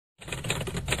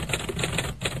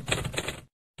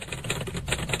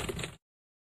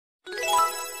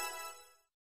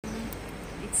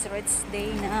It's rest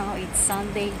day now. It's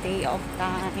Sunday, day of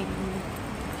time.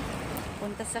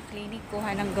 Punta sa clinic,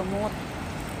 kuha ng gamot.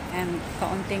 And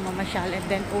kaunting mamasyal. And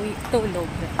then uwi, tulog.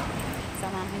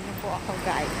 Samahan niyo po ako,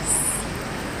 guys.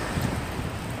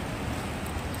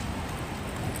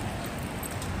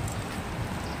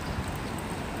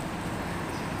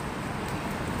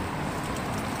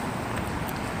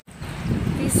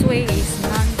 This way is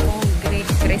HONGKONG Great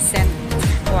Crescent,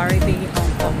 Quarry Bay,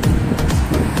 Hong Kong.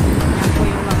 Yan po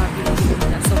yung mga building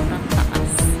na sobrang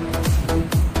taas.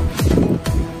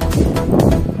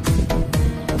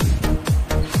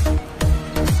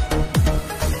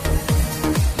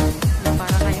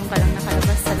 Para ngayon ka lang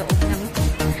nakalabas sa loob ng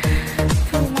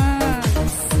 2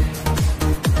 months.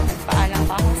 Nagpaalam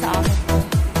pa ako sa amo ko.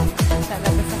 Sa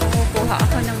labas ako, kuha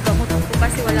ako ng gamot ko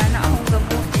kasi wala na akong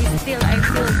gamot. Still, I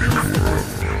feel busy.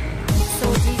 So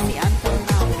busy until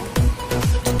now.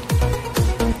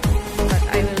 But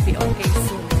I will be okay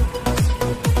soon.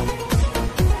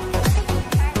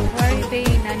 Quarry Bay,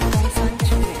 Nanimong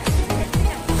Sanctuary.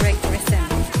 Great Crescent.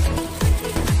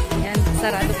 Yan,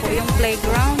 sarado po yung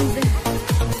playground.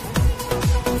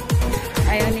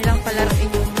 Ayaw nilang palaruin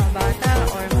yung mga bata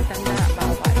or matanda,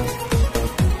 bawal.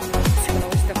 Let's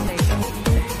close the playground.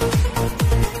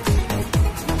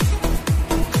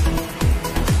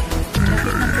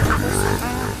 Lapit na po ako sa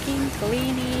aking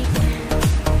clinic.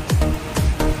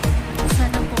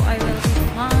 Sana po I will be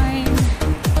fine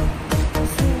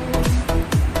soon.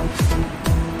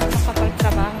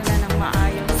 Makapagtrabaho na ng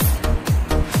maayos.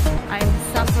 I'm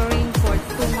suffering for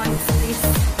 2 months this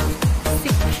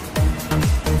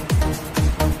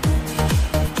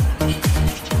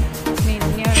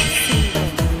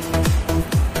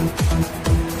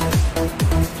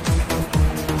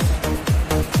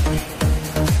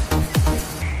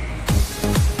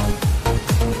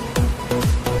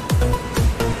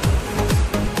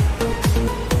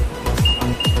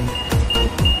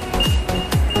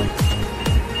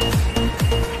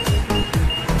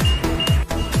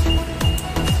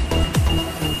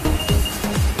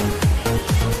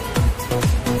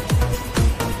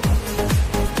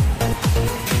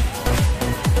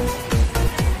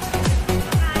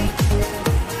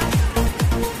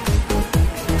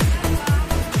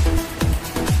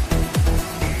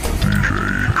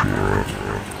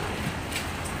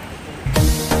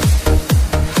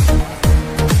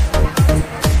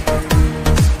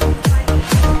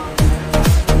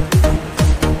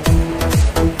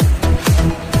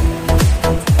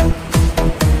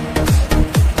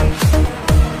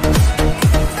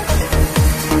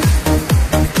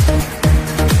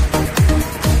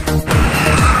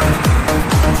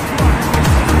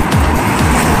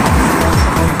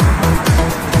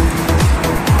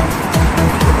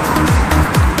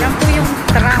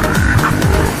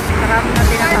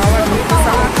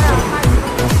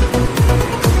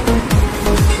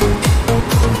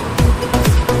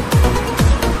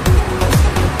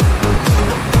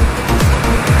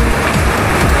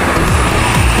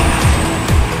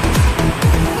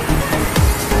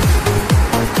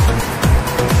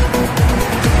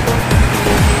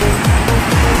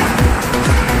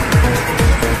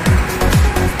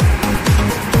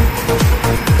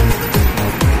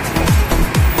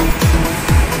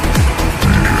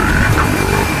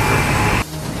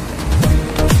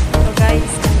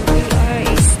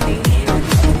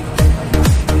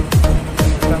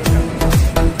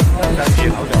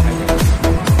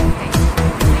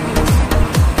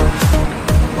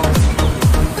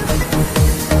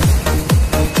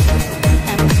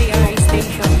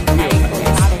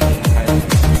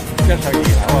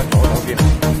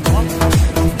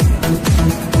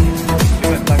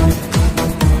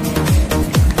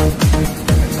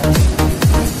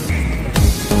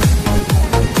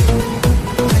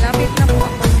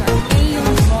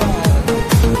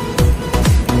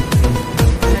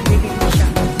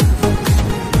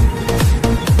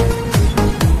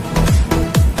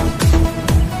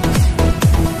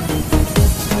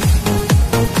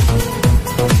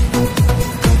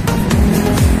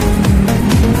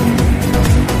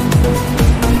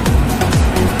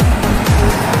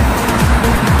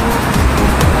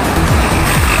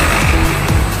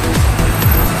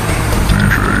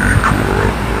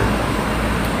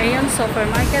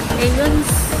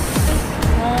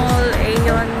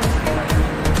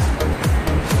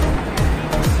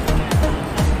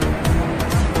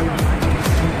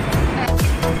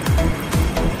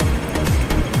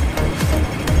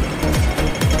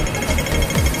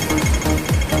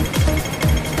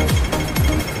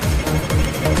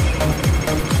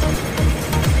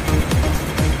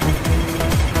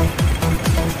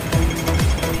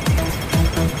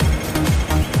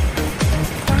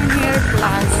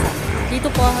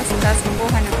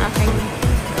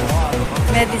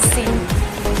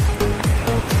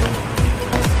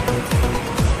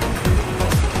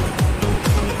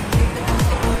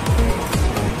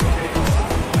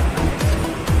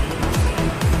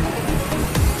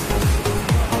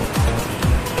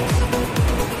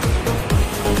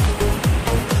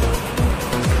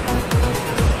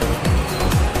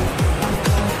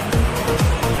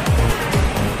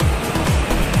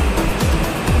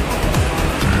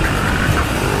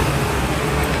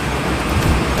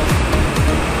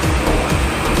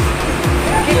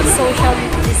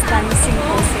distancing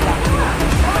po sila.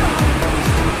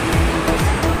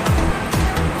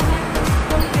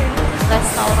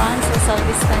 Restaurant, social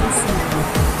distancing.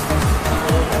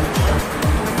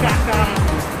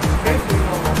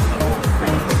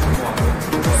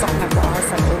 Pasok na po ako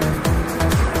sa loob.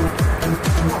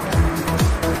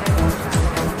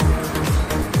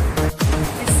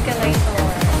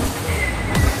 Escalator.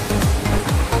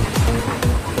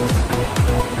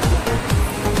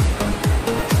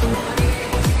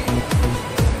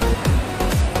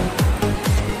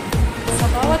 Sa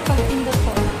bawat pagpindot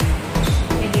po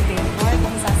elevator,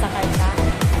 kung sasakay ka,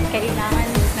 kailangan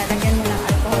nalagyan mo ng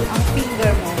alcohol ang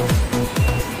finger mo.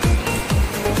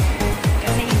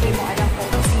 Kasi hindi mo alam kung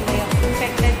sino yung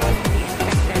infected o hindi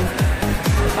infected.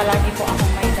 Palagi po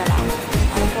akong may dalang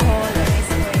alcohol or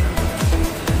spray.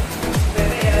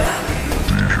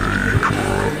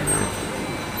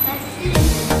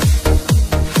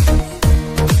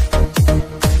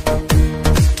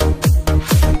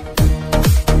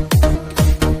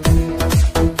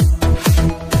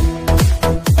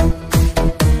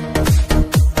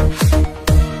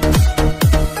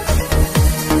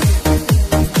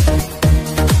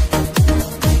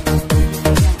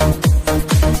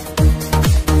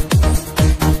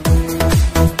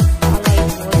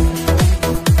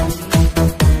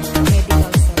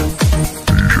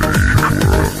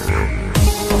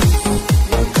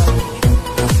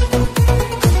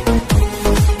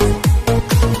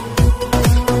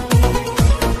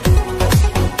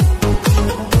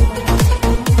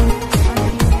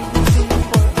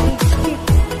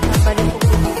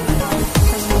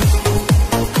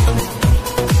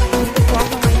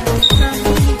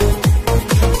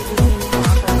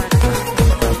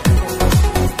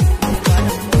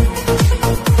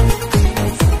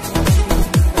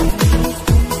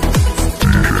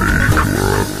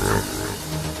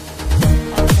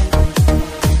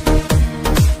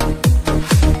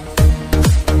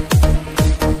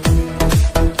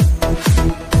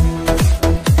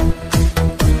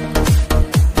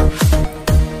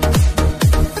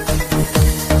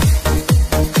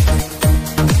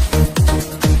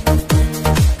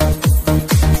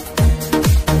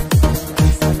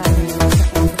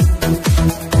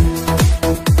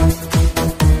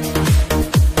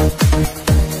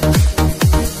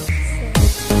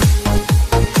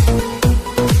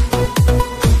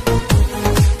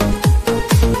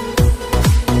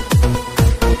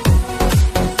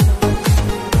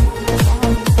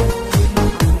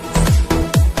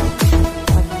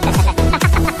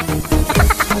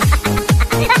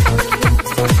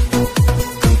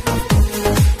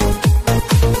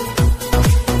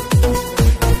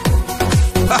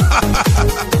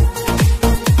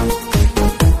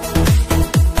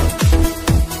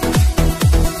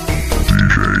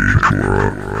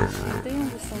 Ito yung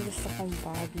gusto kong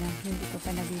bag na hindi ko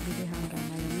pa nabibili hanggang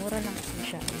ngayon. Mura lang po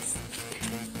siya is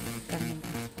ganun.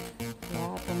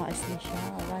 Wow, tumaas na siya.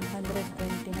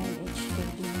 129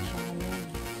 HKD na siya ngayon.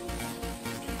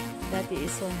 Dati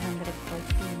is 114.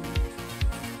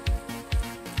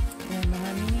 Yan, mga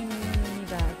mini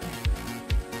bag.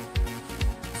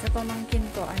 Sa pamangkin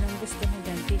ko, anong gusto mo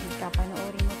dyan? Pili ka,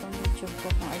 panoorin mo pang YouTube ko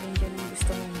kung alin dyan ang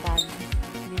gusto mong bag.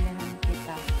 Bilahan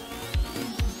kita.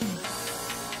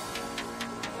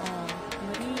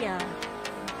 Maria.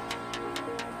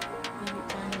 Hindi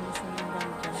pa naman sa mga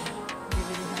bag dyan.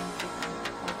 Bibilihan kita.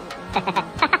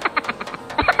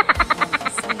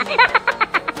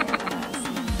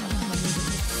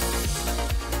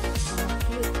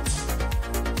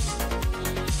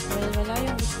 Wala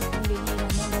yung gusto kong bilhin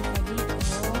mo baka dito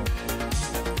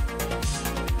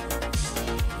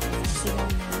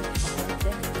silang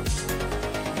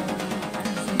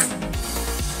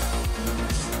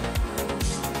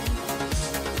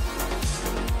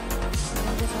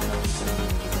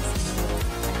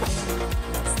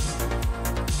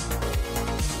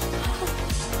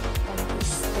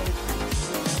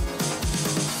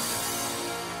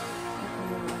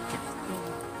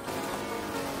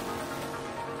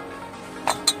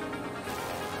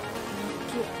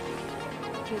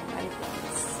cute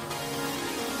items.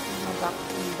 Mga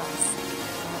vacuum bags.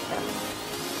 Mga truck.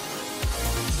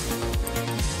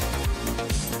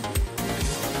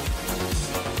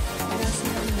 Para sa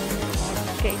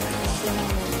mga kailangan ko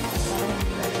ng para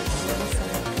hindi nalagyan sa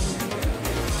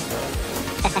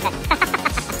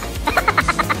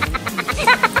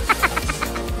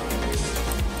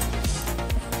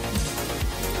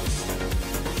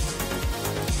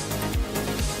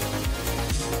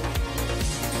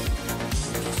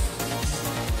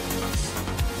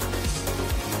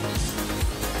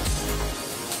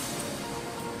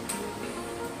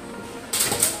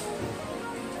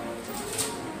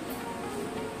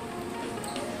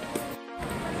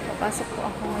Pasok po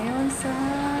ako ngayon sa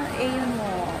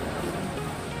Echano.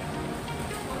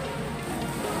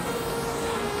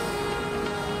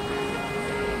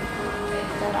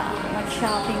 Tara,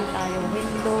 mag-shopping tayo.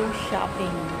 Window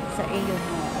shopping sa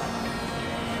Echano.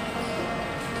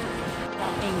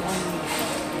 Shopping only.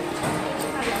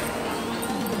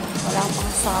 Wala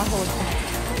pang sahod.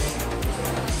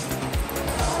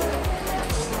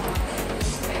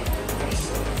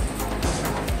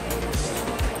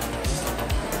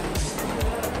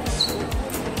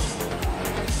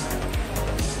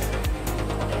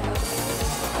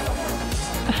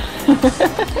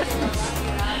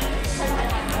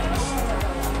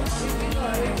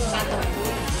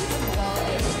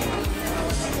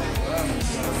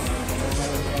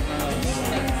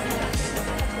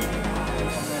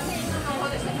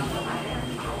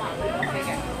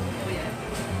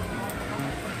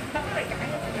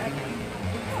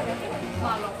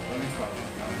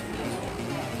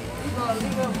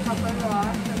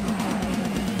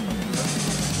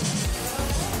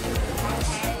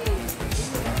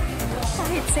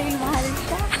 Kahit sa'yo mahal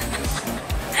siya.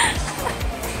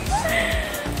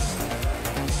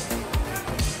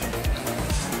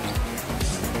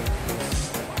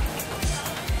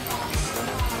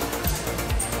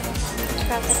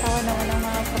 Nakakatawa naman ang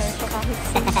mga presyo kahit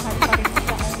sa'yo mahal pa rin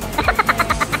siya.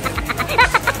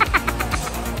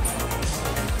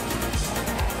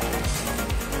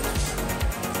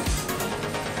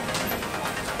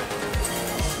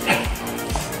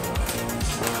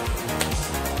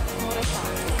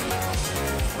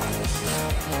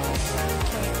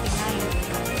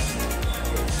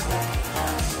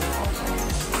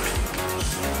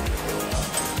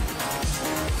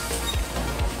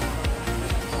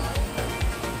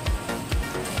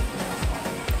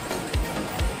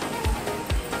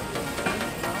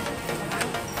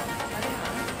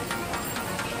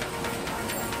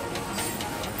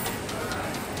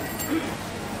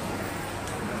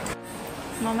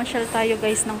 Mamasyal tayo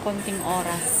guys ng konting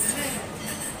oras.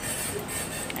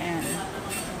 Ayan.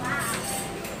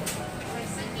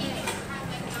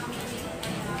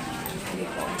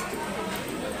 Dito.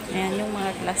 Ayan yung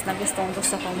mga glass na gusto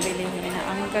kong bilhin na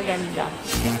ang kaganda.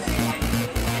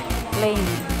 Plain.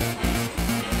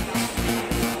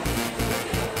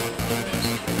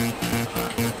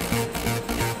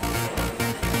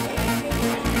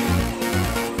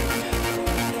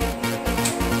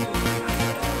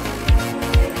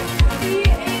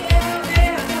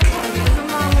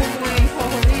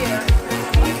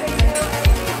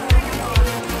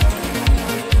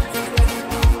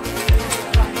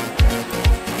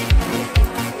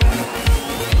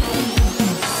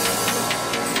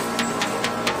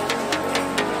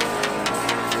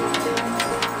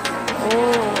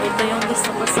 Ito yung gusto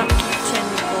ko sa kitchen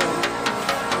ko.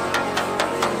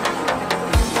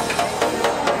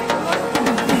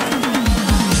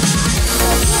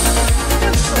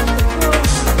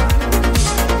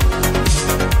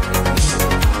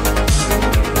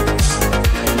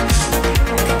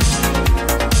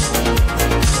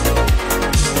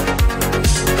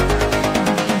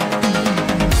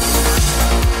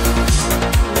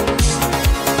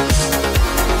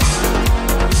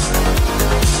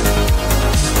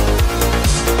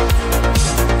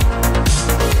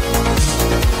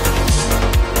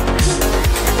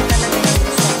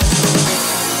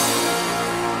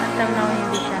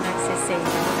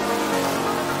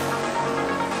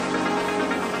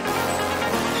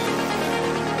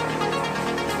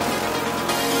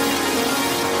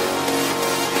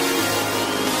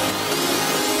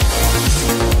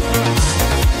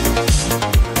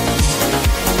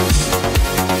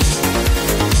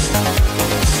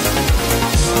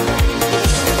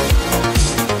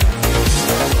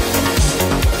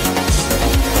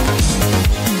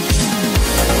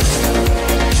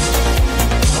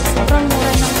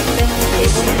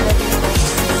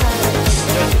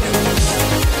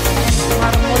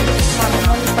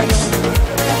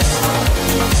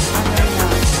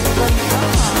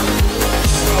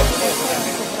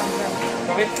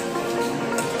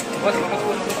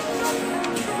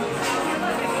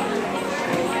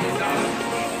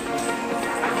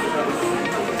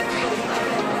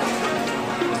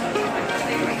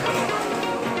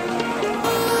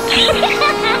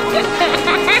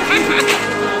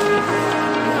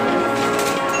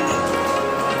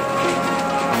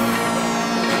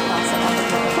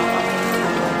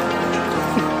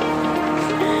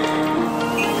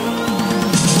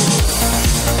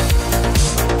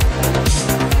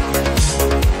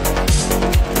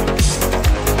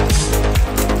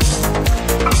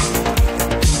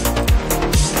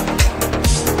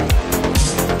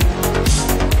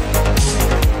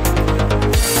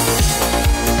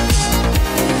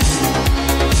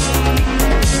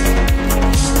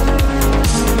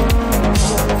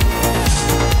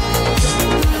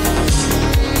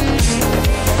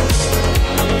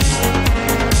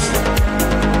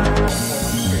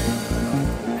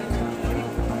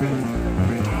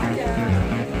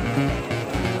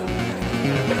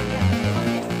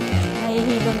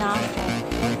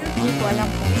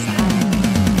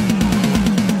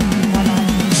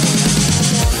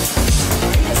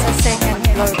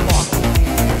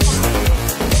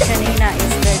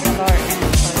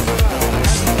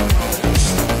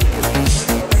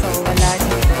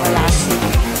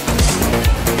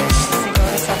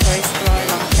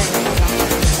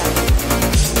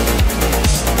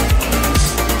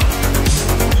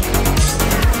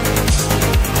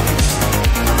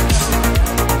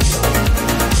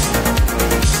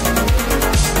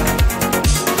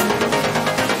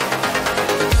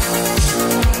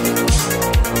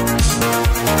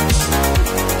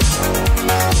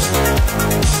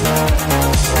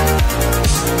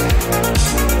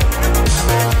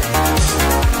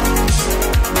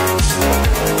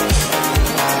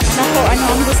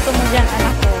 ang gusto mo dyan,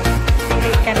 anak ko?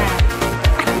 Pili ka na.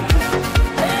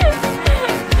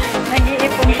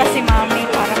 Nag-iipon pa si mami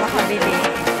para makabili.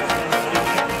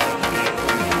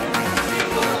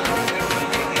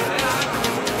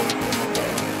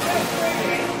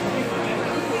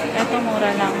 Ito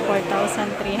mura lang,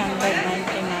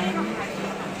 4,399.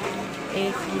 8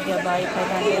 GB,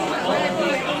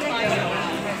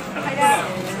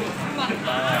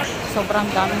 500. Sobrang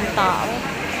daming tao.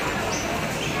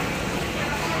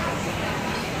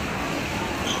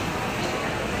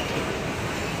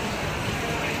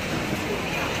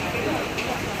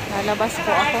 Lalabas po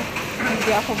ako.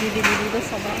 Hindi ako bibili dito.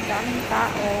 Sobrang daming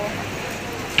tao.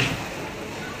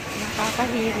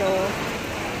 Nakakahilo.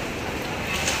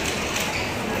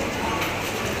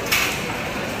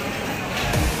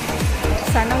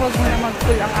 Sana wag mo na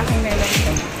mag-pull ang aking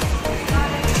melon.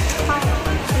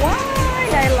 Wow!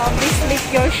 I love this Lick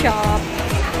Your Shop.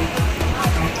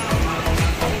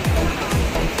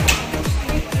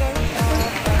 Lick Your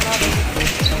Shop. I love it.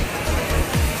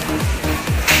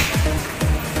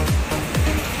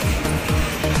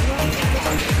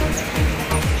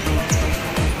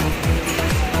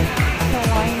 The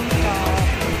wine shop.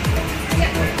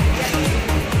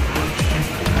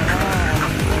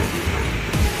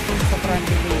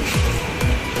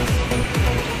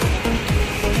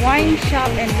 Wine shop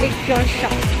and liquor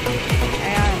shop.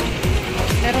 Ayan.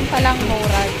 Meron palang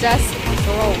mura. Just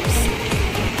Rose.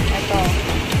 Ito.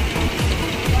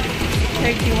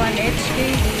 31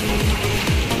 HKD.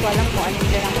 Walang kung anong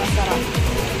din ang masarap.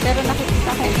 Pero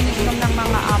nakikita kong iniinom ng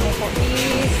mga amo ko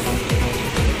is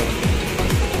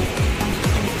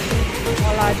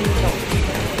wala dito.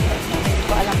 Hindi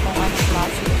ko alam kung anong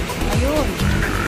klase. Ayun.